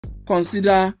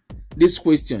consider this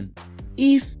question.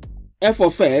 If f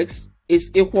of x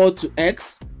is equal to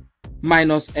x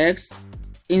minus x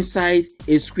inside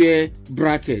a square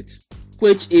bracket,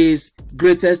 which is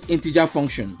greatest integer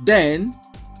function, then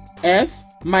f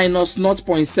minus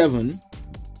 0.7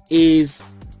 is,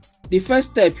 the first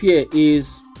step here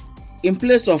is, in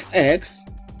place of x,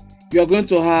 you are going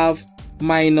to have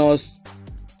minus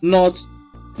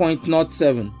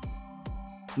 0.07.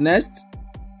 Next,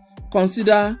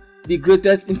 consider the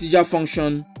greatest integer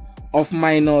function of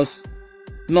minus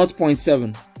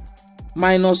 0.7.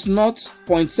 Minus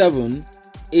 0.7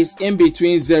 is in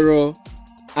between 0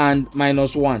 and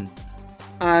minus 1.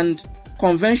 And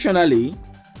conventionally,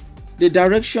 the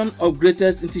direction of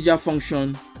greatest integer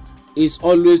function is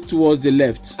always towards the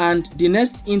left. And the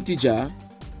next integer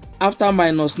after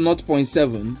minus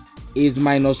 0.7 is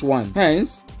minus 1.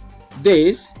 Hence,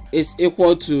 this is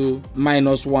equal to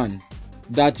minus 1.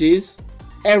 That is,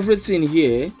 everything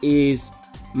here is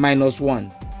minus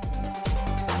 1.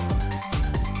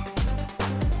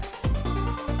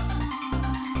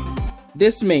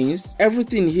 This means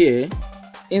everything here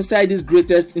inside this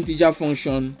greatest integer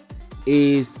function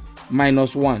is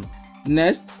minus 1.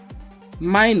 Next,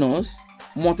 minus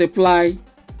multiply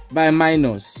by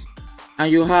minus,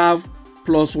 and you have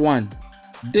plus 1.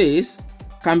 This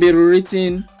can be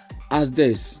rewritten as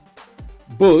this.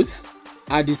 Both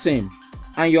are the same,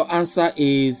 and your answer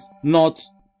is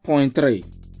 0.3.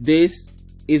 This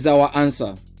is our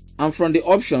answer, and from the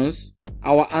options,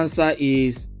 our answer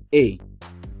is A.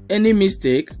 Any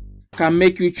mistake can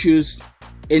make you choose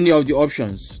any of the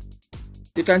options.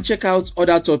 You can check out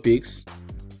other topics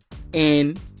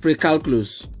in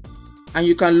PRECALCULUS, and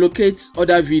you can locate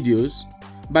other videos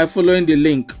by following the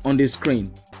link on the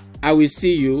screen. I will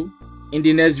see you in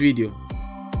the next video.